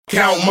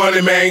Count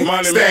money,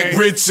 man. Stack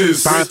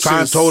riches.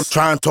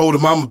 Try and told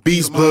him I'm a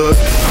beast, bud.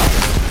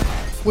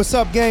 What's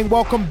up, gang?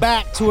 Welcome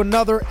back to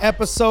another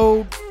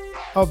episode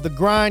of the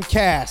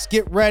GRINDcast.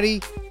 Get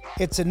ready.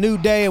 It's a new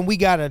day, and we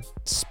got a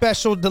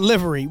special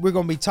delivery. We're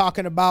going to be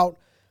talking about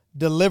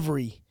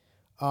delivery.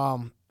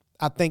 I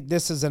think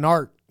this is an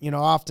art. You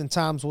know,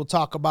 oftentimes we'll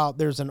talk about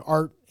there's an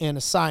art and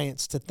a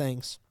science to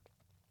things.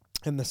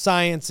 And the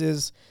science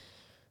is,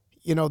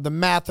 you know, the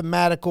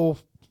mathematical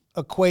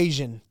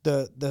equation,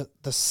 the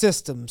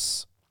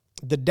systems,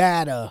 the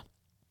data,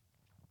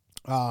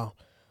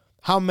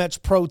 how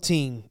much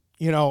protein,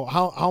 you know,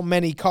 how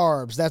many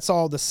carbs. That's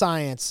all the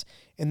science.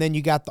 And then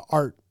you got the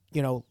art,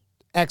 you know,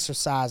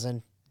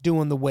 exercising,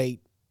 doing the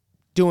weight,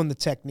 doing the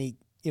technique.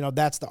 You know,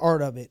 that's the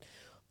art of it.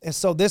 And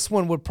so this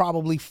one would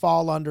probably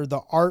fall under the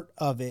art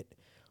of it.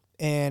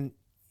 And,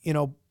 you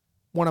know,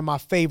 one of my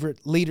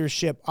favorite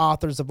leadership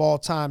authors of all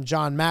time,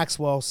 John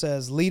Maxwell,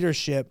 says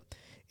leadership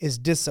is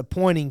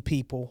disappointing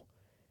people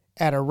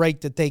at a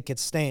rate that they could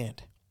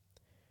stand.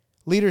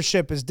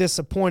 Leadership is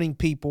disappointing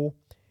people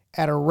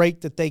at a rate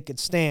that they could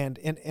stand.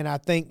 And I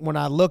think when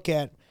I look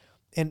at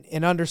and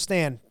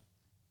understand,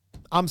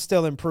 I'm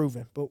still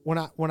improving, but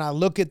when I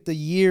look at the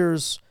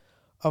years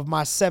of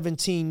my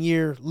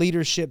 17-year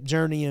leadership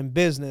journey in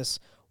business,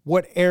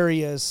 what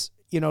areas,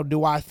 you know,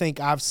 do I think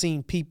I've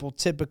seen people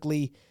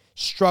typically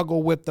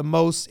struggle with the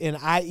most, and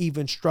I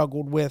even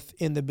struggled with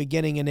in the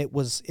beginning, and it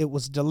was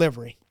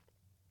delivery.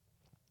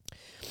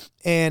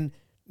 And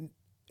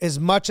as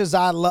much as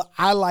I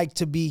like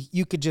to be,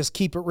 you could just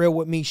keep it real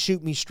with me,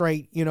 shoot me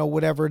straight, you know,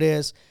 whatever it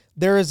is.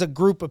 There is a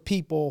group of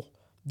people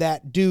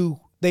that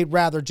they'd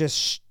rather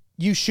just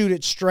you shoot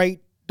it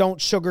straight, don't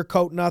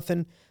sugarcoat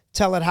nothing,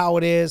 tell it how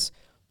it is.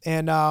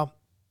 And,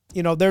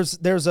 you know, there's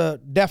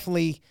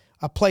definitely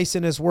a place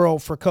in this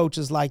world for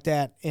coaches like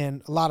that.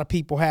 And a lot of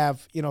people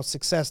have, you know,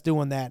 success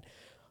doing that.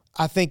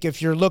 I think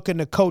if you're looking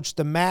to coach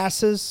the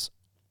masses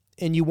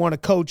and you want to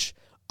coach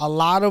a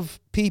lot of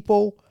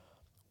people,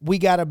 we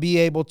got to be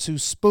able to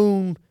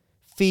spoon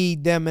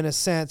feed them in a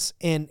sense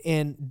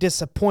and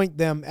disappoint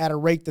them at a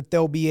rate that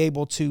they'll be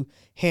able to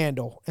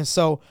handle. And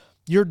so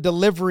your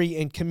delivery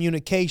and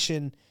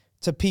communication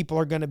to people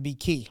are going to be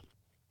key.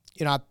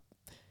 You know, I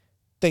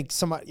think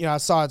I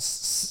saw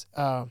it's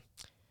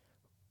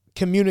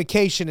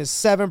communication is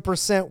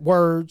 7%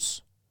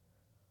 words,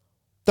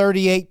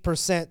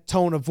 38%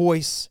 tone of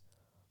voice,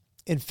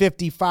 and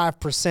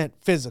 55%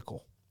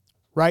 physical,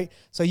 right?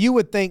 So you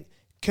would think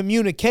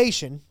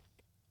communication,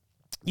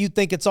 you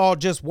think it's all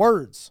just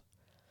words,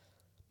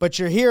 but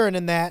you're hearing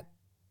in that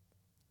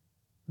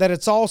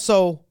it's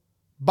also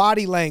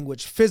body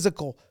language,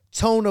 physical,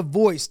 tone of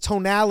voice,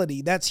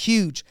 tonality. That's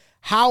huge.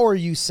 How are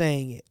you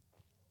saying it?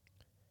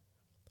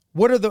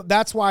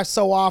 That's why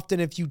so often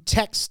if you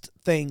text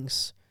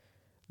things,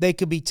 they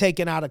could be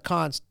taken out of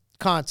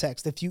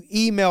context. If you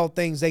email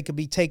things, they could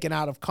be taken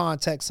out of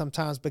context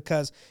sometimes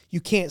because you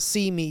can't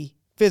see me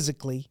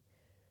physically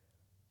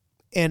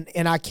and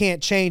I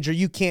can't change, or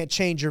you can't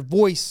change your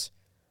voice.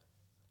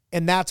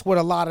 And that's what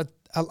a lot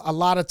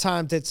of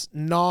times it's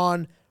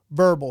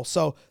non-verbal.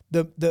 So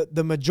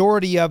the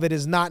majority of it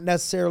is not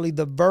necessarily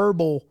the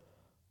verbal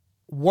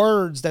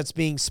words that's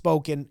being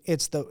spoken.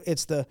 It's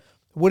the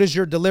what is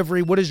your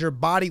delivery? What is your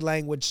body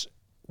language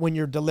when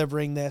you're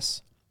delivering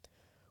this?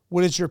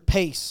 What is your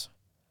pace?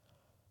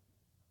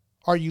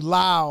 Are you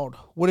loud?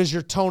 What is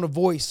your tone of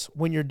voice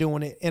when you're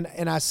doing it?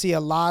 And I see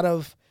a lot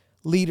of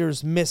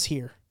leaders miss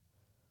here.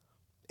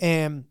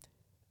 And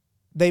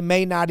they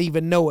may not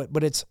even know it,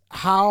 but it's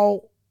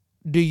how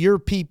do your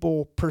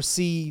people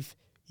perceive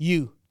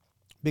you?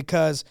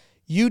 Because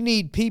you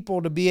need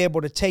people to be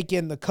able to take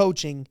in the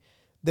coaching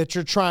that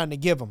you're trying to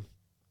give them.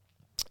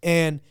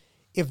 And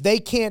if they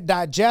can't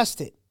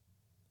digest it,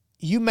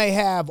 you may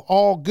have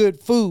all good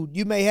food,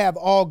 you may have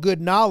all good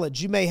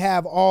knowledge, you may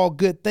have all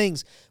good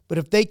things, but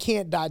if they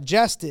can't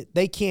digest it,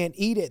 they can't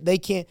eat it, they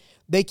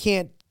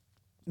can't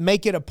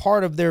make it a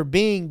part of their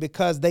being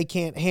because they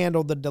can't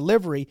handle the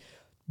delivery.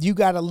 You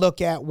got to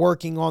look at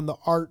working on the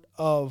art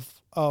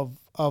of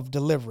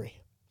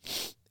delivery.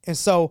 And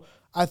so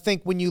I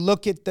think when you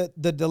look at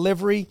the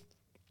delivery,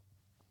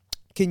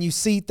 can you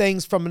see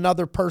things from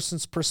another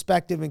person's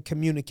perspective and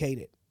communicate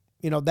it?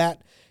 You know,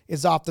 that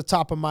is off the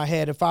top of my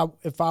head. If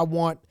I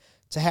want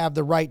to have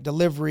the right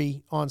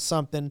delivery on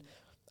something,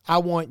 I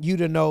want you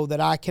to know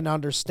that I can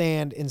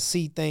understand and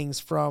see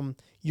things from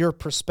your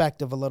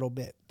perspective a little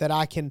bit, that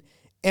I can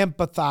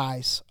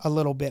empathize a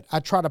little bit. I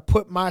try to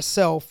put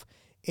myself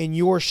in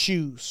your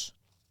shoes.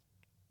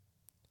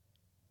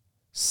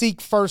 Seek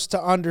first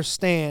to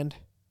understand,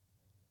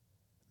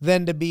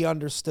 then to be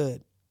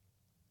understood.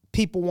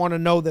 People want to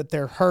know that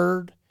they're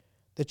heard,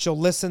 that you'll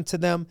listen to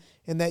them,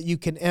 and that you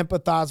can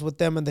empathize with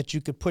them, and that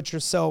you could put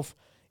yourself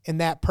in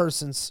that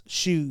person's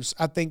shoes.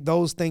 I think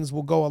those things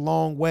will go a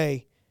long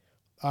way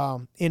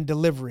in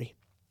delivery.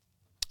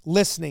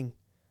 Listening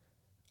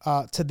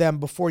to them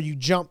before you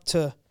jump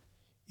to,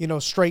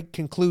 straight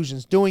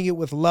conclusions. Doing it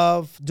with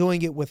love,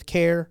 doing it with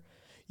care.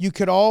 You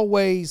could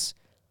always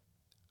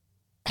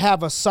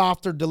have a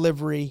softer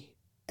delivery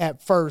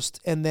at first,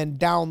 and then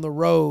down the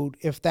road,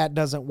 if that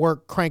doesn't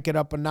work, crank it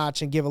up a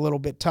notch and give a little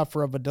bit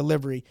tougher of a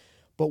delivery.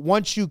 But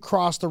once you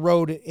cross the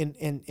road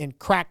and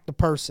crack the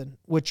person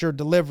with your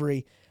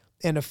delivery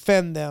and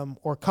offend them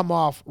or come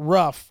off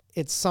rough,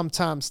 it's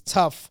sometimes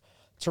tough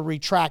to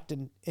retract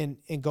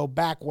and go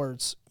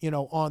backwards,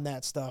 on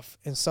that stuff.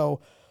 And so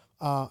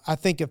I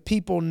think if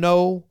people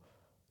know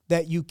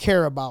that you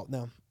care about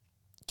them,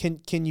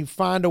 can you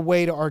find a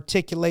way to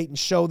articulate and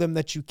show them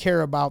that you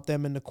care about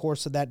them in the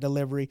course of that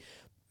delivery?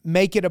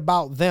 Make it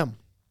about them,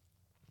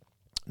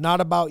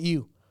 not about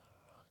you.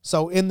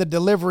 So in the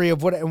delivery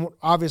of and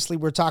obviously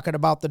we're talking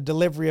about the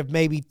delivery of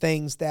maybe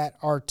things that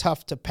are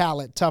tough to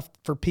palate, tough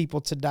for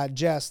people to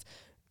digest,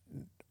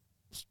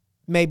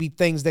 maybe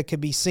things that could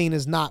be seen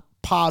as not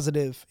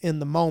positive in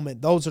the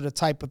moment. Those are the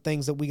type of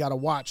things that we got to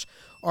watch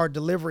our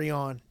delivery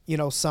on,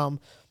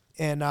 some.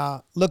 And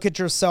look at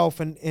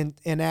yourself and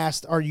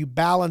ask, are you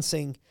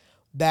balancing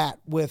that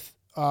with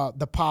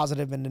the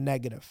positive and the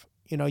negative?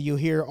 You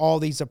hear all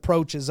these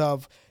approaches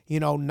of,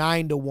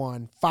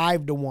 9-1,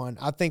 5-1.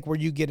 I think where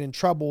you get in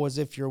trouble is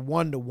if you're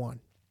 1-1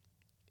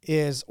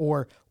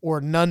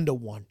 or none to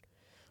one.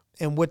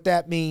 And what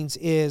that means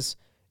is,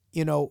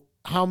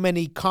 how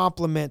many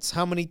compliments,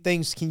 how many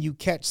things can you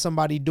catch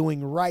somebody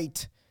doing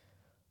right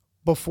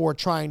before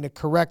trying to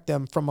correct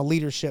them from a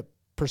leadership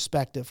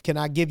perspective? Can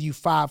I give you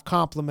 5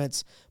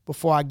 compliments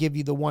before I give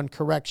you the 1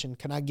 correction?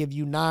 Can I give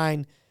you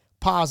 9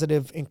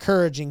 positive,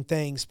 encouraging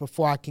things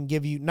before I can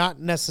give you, not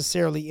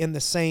necessarily in the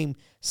same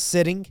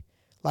sitting,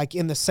 like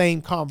in the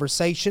same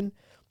conversation,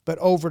 but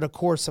over the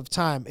course of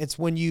time? It's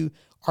when you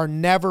are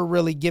never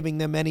really giving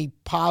them any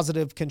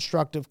positive,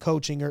 constructive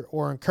coaching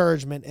or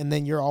encouragement, and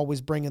then you're always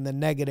bringing the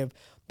negative.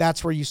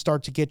 That's where you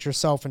start to get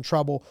yourself in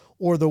trouble.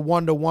 Or the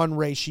 1-to-1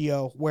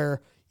 ratio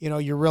where,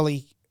 you're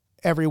really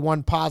every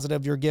 1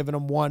 positive, you're giving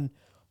them 1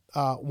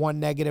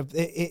 negative.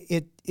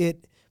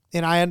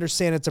 And I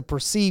understand it's a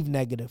perceived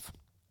negative.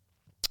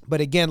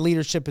 But again,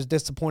 leadership is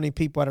disappointing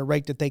people at a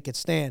rate that they could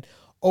stand.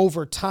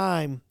 Over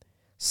time,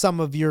 some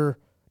of your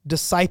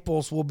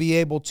disciples will be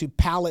able to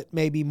palate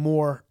maybe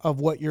more of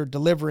what you're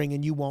delivering,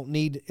 and you won't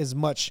need as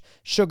much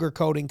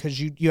sugarcoating because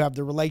you have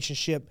the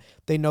relationship.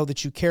 They know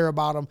that you care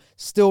about them.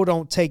 Still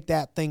don't take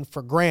that thing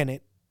for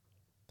granted.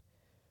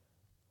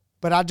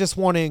 But I just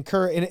want to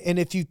encourage, and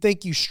if you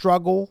think you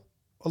struggle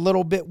a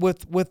little bit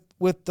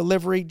with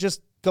delivery,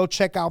 just go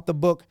check out the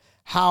book,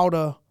 How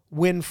to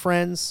Win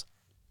Friends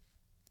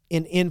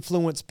and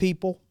Influence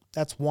People.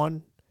 That's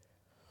one.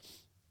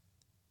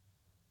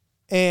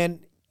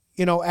 And,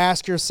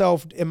 ask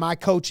yourself, am I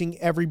coaching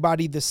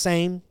everybody the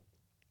same?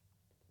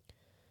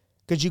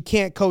 Because you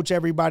can't coach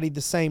everybody the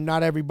same.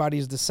 Not everybody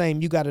is the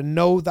same. You got to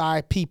know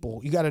thy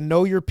people. You got to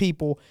know your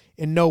people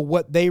and know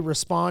what they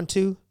respond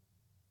to.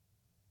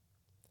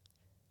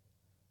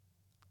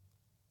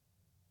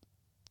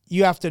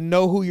 You have to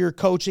know who you're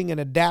coaching and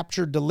adapt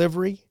your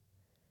delivery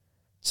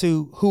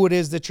to who it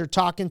is that you're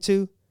talking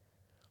to.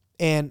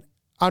 And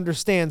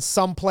understand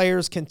some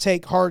players can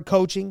take hard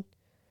coaching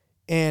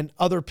and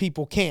other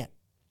people can't.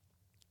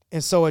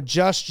 And so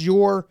adjust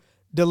your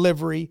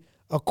delivery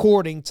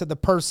according to the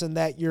person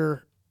that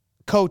you're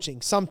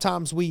coaching.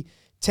 Sometimes we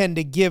tend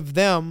to give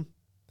them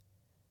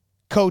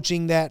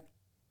coaching that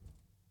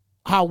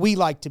how we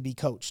like to be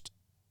coached.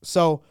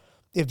 So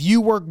if you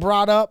were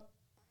brought up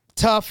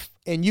tough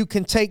and you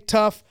can take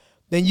tough,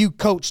 then you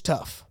coach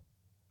tough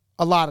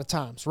a lot of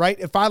times, right?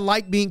 If I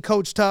like being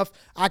coached tough,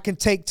 I can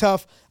take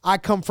tough. I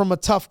come from a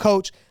tough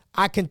coach.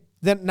 I can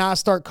then now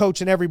start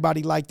coaching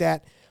everybody like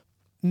that.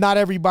 Not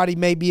everybody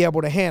may be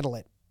able to handle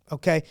it,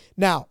 okay?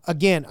 Now,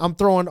 again, I'm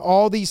throwing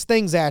all these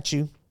things at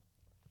you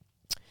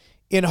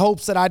in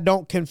hopes that I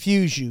don't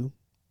confuse you,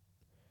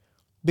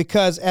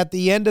 because at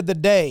the end of the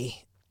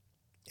day,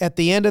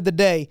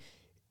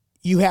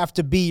 you have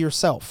to be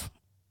yourself.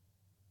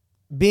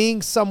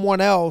 Being someone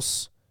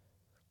else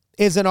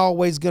isn't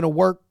always going to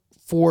work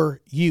for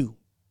you,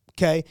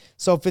 okay?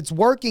 So if it's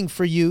working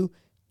for you,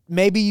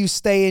 maybe you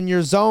stay in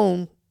your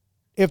zone.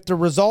 If the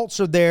results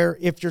are there,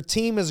 if your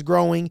team is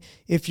growing,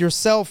 if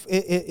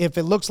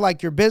it looks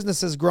like your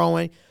business is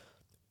growing,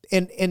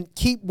 and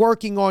keep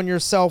working on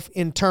yourself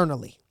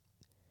internally,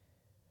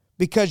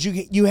 because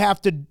you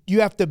have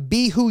to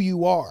be who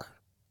you are.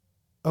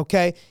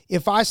 Okay?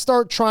 If I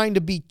start trying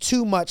to be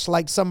too much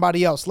like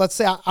somebody else, let's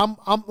say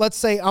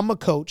I'm a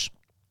coach,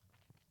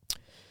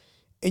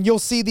 and you'll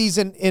see these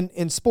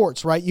in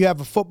sports, right? You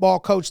have a football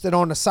coach that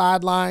on the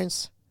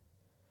sidelines,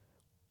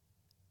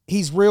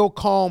 he's real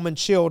calm and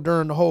chill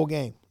during the whole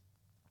game.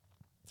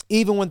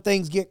 Even when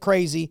things get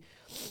crazy,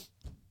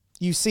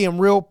 you see him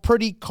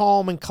pretty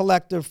calm and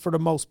collective for the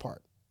most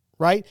part,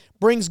 right?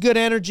 Brings good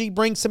energy,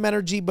 brings some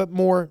energy, but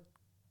more,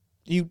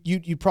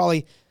 you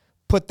probably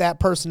put that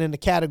person in the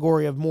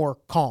category of more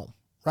calm,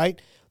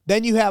 right?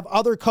 Then you have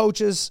other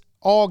coaches,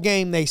 all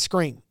game they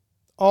scream.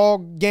 All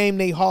game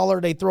they holler,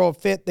 they throw a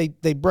fit,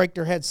 they break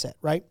their headset,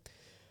 right?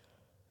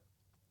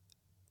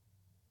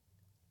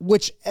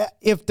 Which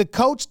if the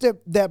coach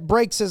that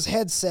breaks his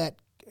headset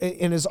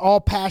and is all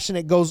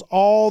passionate goes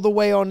all the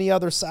way on the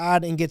other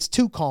side and gets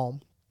too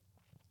calm,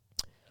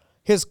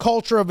 his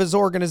culture of his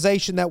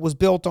organization that was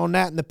built on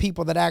that and the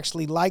people that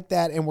actually liked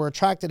that and were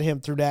attracted to him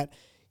through that,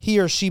 he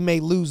or she may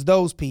lose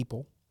those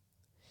people.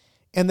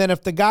 And then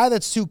if the guy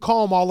that's too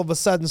calm all of a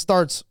sudden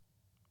starts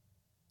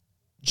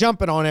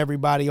jumping on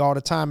everybody all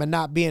the time and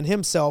not being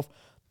himself,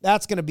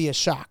 that's going to be a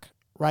shock,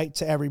 right,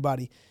 to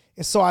everybody.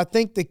 And so I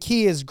think the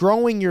key is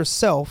growing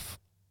yourself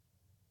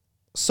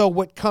so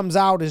what comes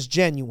out is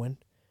genuine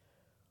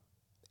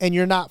and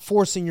you're not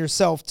forcing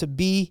yourself to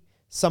be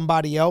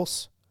somebody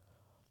else.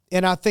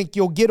 And I think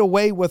you'll get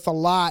away with a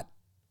lot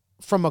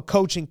from a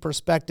coaching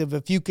perspective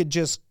if you could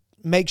just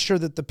make sure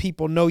that the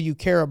people know you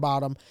care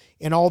about them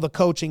and all the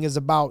coaching is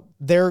about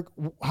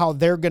how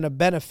they're going to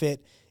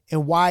benefit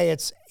and why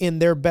it's in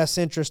their best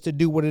interest to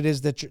do what it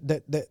is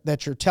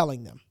that you're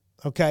telling them.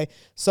 Okay?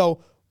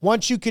 So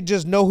once you could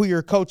just know who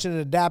you're coaching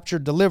and adapt your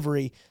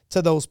delivery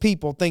to those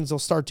people, things will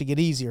start to get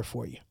easier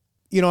for you.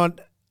 You know,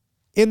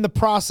 in the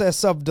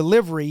process of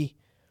delivery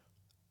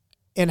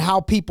and how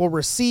people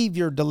receive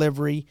your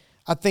delivery,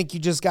 I think you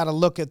just got to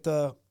look at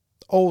the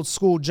old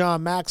school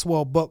John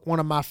Maxwell book, one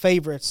of my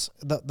favorites,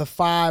 the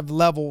 5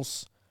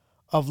 levels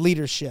of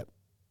leadership.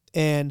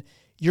 And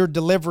your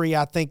delivery,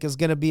 I think, is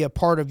going to be a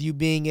part of you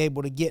being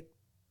able to get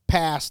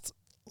past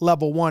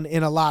level 1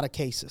 in a lot of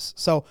cases.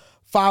 So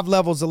 5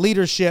 levels of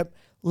leadership.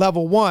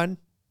 Level 1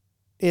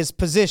 is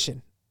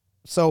position.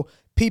 So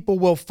people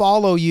will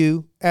follow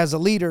you as a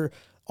leader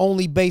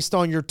only based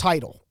on your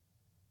title.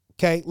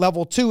 Okay.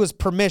 Level 2 is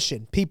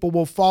permission. People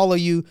will follow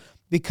you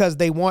because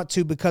they want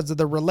to, because of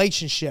the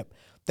relationship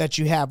that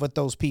you have with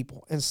those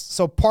people. And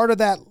so part of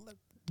that,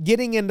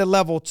 getting into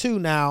level 2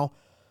 now,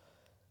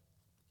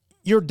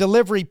 your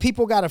delivery,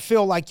 people got to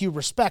feel like you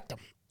respect them,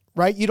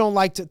 right? You don't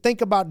like to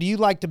think about, do you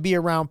like to be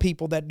around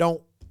people that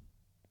don't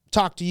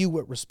talk to you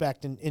with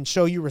respect and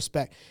show you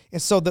respect?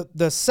 And so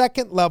the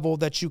second level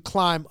that you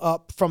climb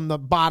up from the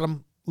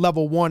bottom,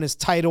 level 1 is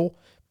title,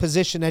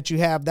 position that you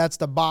have. That's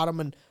the bottom,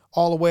 and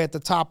all the way at the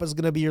top is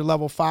going to be your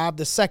level 5.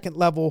 The second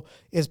level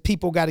is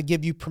people got to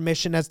give you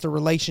permission. That's the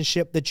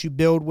relationship that you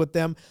build with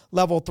them.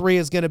 Level 3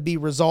 is going to be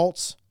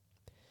results.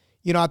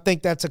 You know, I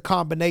think that's a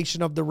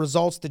combination of the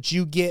results that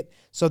you get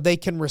so they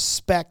can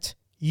respect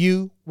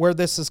you, where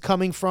this is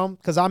coming from,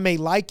 because I may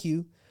like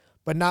you,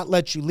 but not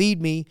let you lead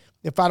me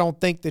if I don't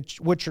think that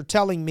what you're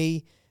telling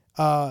me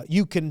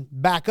you can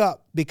back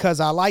up because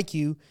I like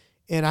you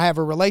and I have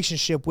a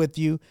relationship with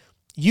you.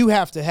 You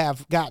have to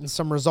have gotten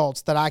some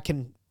results that I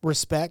can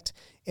respect.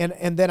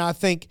 And then I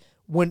think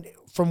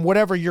from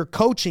whatever you're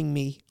coaching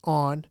me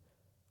on,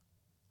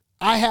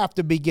 I have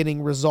to be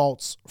getting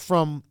results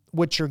from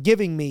what you're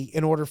giving me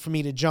in order for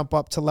me to jump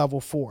up to level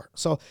 4.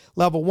 So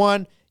level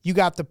 1, you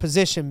got the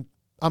position.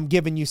 I'm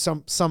giving you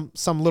some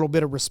little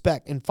bit of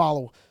respect and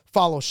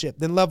fellowship.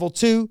 Then level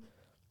 2,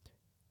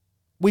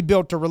 we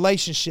built a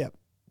relationship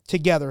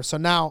together. So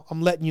now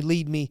I'm letting you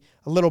lead me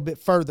a little bit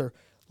further.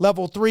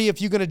 Level 3,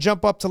 if you're going to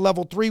jump up to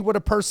level 3 with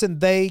a person,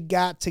 they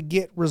got to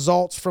get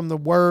results from the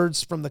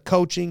words, from the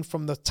coaching,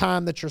 from the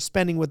time that you're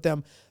spending with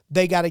them.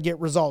 They got to get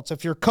results.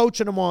 If you're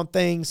coaching them on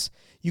things,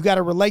 you got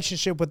a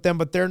relationship with them,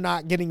 but they're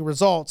not getting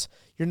results,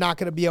 you're not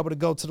going to be able to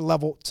go to the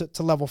level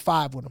to level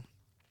 5 with them.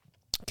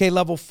 Okay,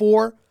 level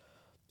 4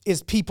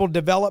 is people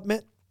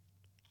development.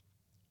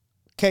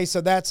 Okay,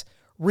 so that's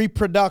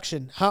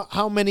reproduction.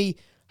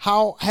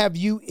 How have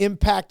you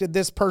impacted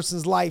this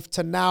person's life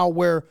to now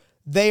where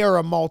they are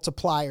a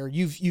multiplier?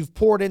 You've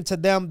poured into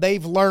them,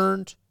 they've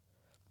learned,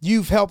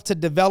 you've helped to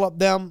develop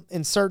them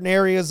in certain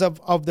areas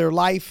of their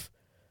life,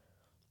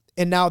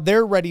 and now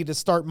they're ready to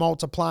start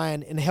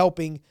multiplying and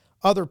helping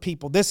other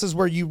people. This is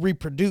where you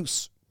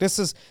reproduce. This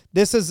is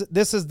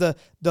the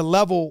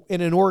level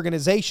in an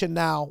organization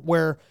now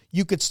where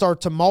you could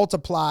start to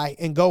multiply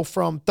and go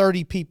from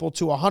 30 people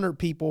to 100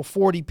 people,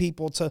 40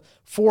 people to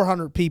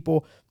 400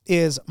 people,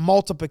 is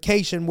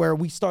multiplication, where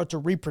we start to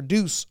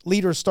reproduce.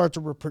 Leaders start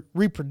to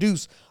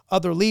reproduce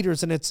other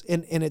leaders, and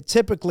it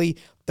typically,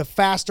 the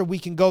faster we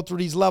can go through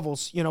these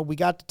levels. You know, we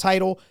got the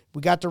title,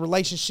 we got the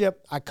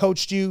relationship, I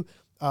coached you,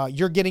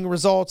 you're getting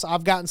results,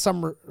 I've gotten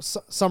some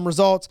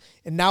results,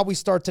 and now we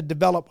start to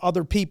develop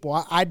other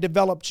people. I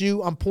developed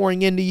you, I'm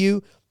pouring into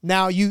you.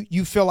 Now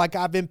you feel like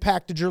I've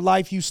impacted your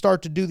life. You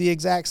start to do the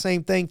exact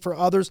same thing for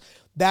others.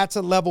 That's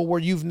a level where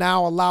you've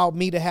now allowed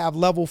me to have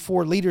level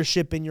 4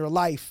 leadership in your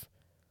life,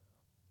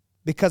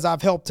 because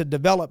I've helped to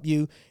develop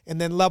you.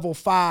 And then level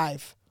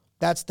 5,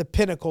 that's the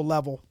pinnacle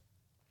level.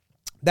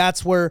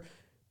 That's where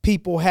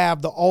people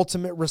have the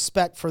ultimate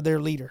respect for their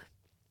leader.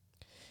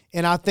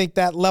 And I think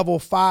that level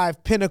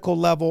 5, pinnacle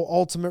level,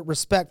 ultimate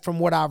respect, from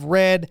what I've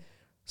read,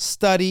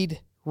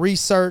 studied,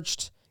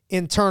 researched,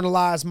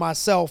 internalized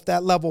myself,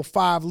 that level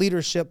 5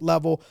 leadership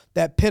level,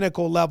 that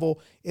pinnacle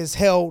level, is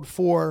held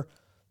for,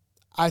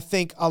 I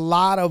think, a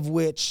lot of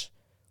which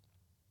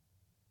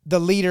the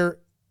leader,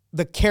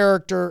 the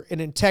character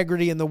and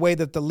integrity and the way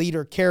that the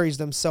leader carries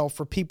themselves,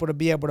 for people to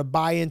be able to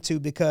buy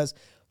into. Because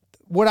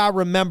what I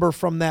remember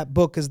from that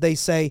book is they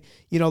say,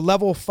 you know,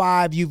 level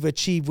 5 you've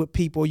achieved with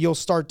people, you'll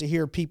start to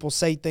hear people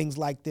say things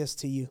like this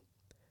to you: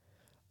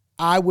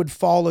 I would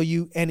follow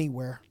you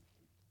anywhere.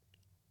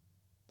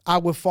 I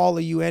would follow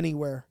you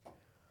anywhere.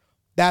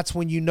 That's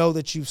when you know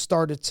that you've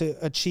started to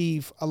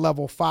achieve a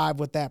level 5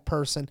 with that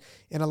person.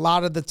 And a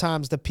lot of the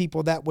times, the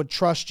people that would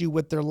trust you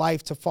with their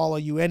life to follow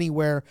you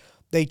anywhere,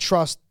 they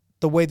trust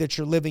the way that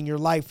you're living your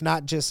life,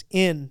 not just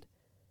in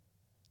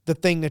the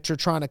thing that you're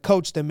trying to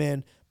coach them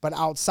in, but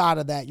outside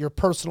of that, your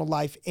personal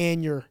life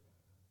and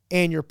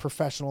your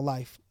professional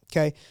life.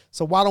 Okay.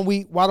 So why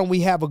don't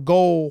we have a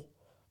goal,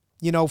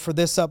 for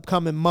this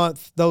upcoming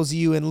month, those of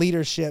you in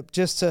leadership,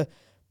 just to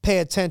pay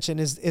attention.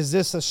 Is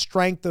this a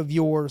strength of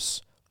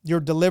yours, your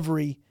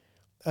delivery?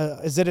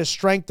 Is it a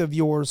strength of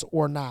yours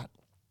or not?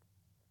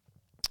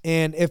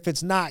 And if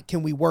it's not,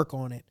 can we work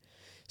on it?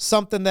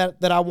 Something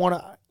that I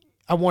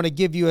want to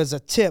give you as a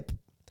tip,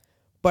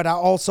 but I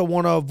also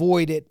want to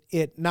avoid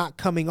it not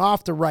coming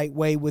off the right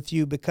way with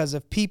you, because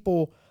if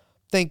people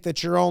think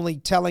that you're only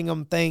telling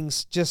them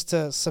things just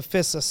to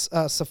suffice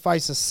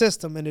a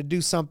system and to do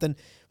something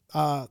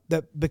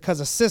that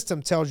because a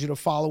system tells you to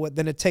follow it,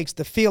 then it takes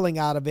the feeling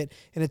out of it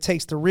and it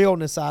takes the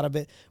realness out of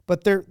it.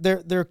 But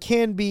there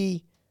can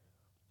be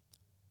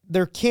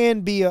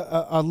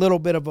a little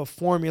bit of a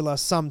formula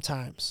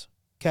sometimes,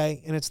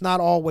 okay? And it's not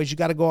always. You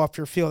got to go off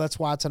your feel. That's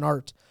why it's an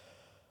art.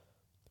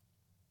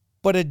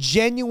 But a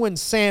genuine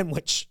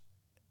sandwich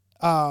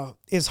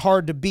is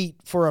hard to beat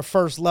for a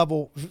first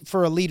level,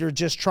 for a leader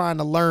just trying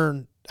to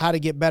learn how to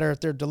get better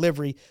at their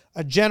delivery.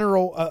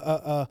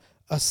 A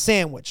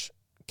sandwich,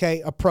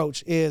 okay,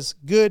 approach is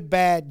good,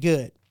 bad,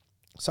 good.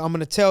 So I'm going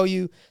to tell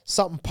you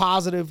something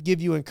positive, give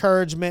you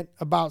encouragement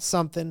about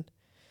something,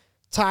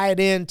 tie it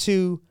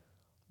into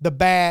the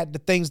bad, the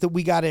things that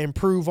we got to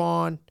improve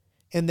on,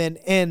 and then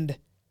end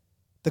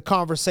the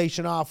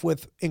conversation off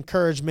with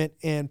encouragement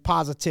and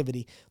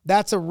positivity.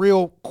 That's a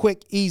real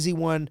quick, easy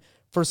one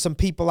for some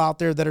people out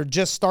there that are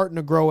just starting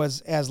to grow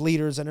as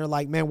leaders, and they're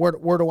like, man,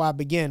 where do I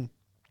begin?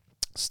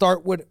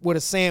 Start with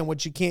a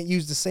sandwich. You can't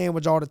use the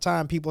sandwich all the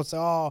time. People say,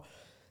 oh,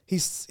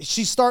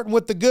 she's starting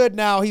with the good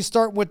now. He's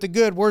starting with the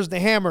good. Where's the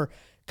hammer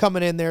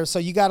coming in there? So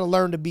you got to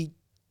learn to be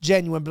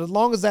genuine. But as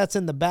long as that's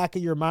in the back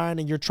of your mind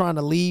and you're trying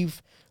to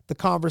leave the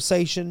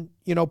conversation,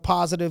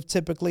 positive,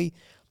 typically,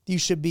 you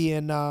should be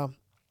in a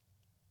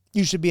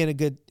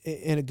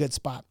good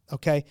spot.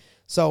 Okay.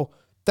 So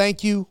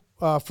thank you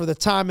for the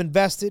time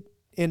invested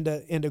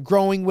into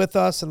growing with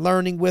us and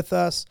learning with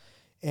us.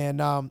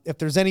 And if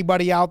there's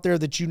anybody out there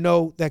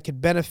that that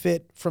could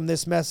benefit from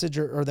this message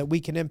or that we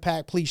can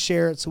impact, please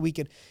share it so we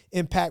can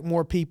impact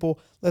more people.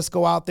 Let's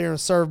go out there and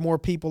serve more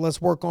people.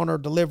 Let's work on our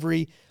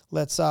delivery.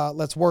 Let's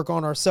work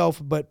on ourselves,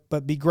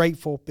 but be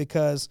grateful,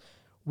 because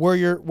where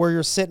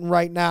you're sitting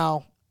right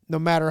now, no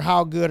matter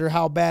how good or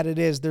how bad it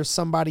is, there's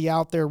somebody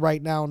out there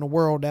right now in the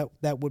world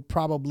that would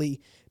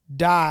probably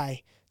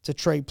die to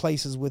trade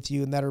places with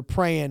you, and that are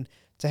praying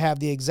to have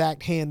the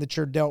exact hand that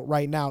you're dealt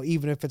right now,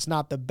 even if it's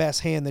not the best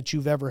hand that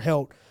you've ever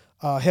held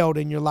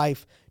in your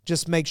life.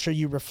 Just make sure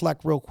you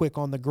reflect real quick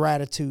on the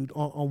gratitude,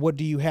 on what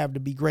do you have to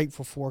be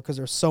grateful for, because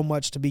there's so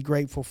much to be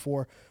grateful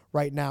for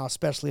right now,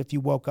 especially if you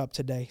woke up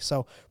today.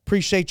 So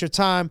appreciate your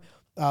time.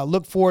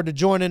 Look forward to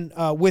joining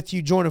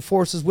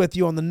forces with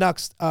you on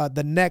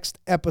the next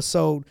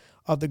episode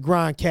of the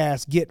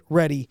GRINDcast. Get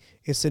ready.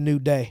 It's a new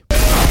day.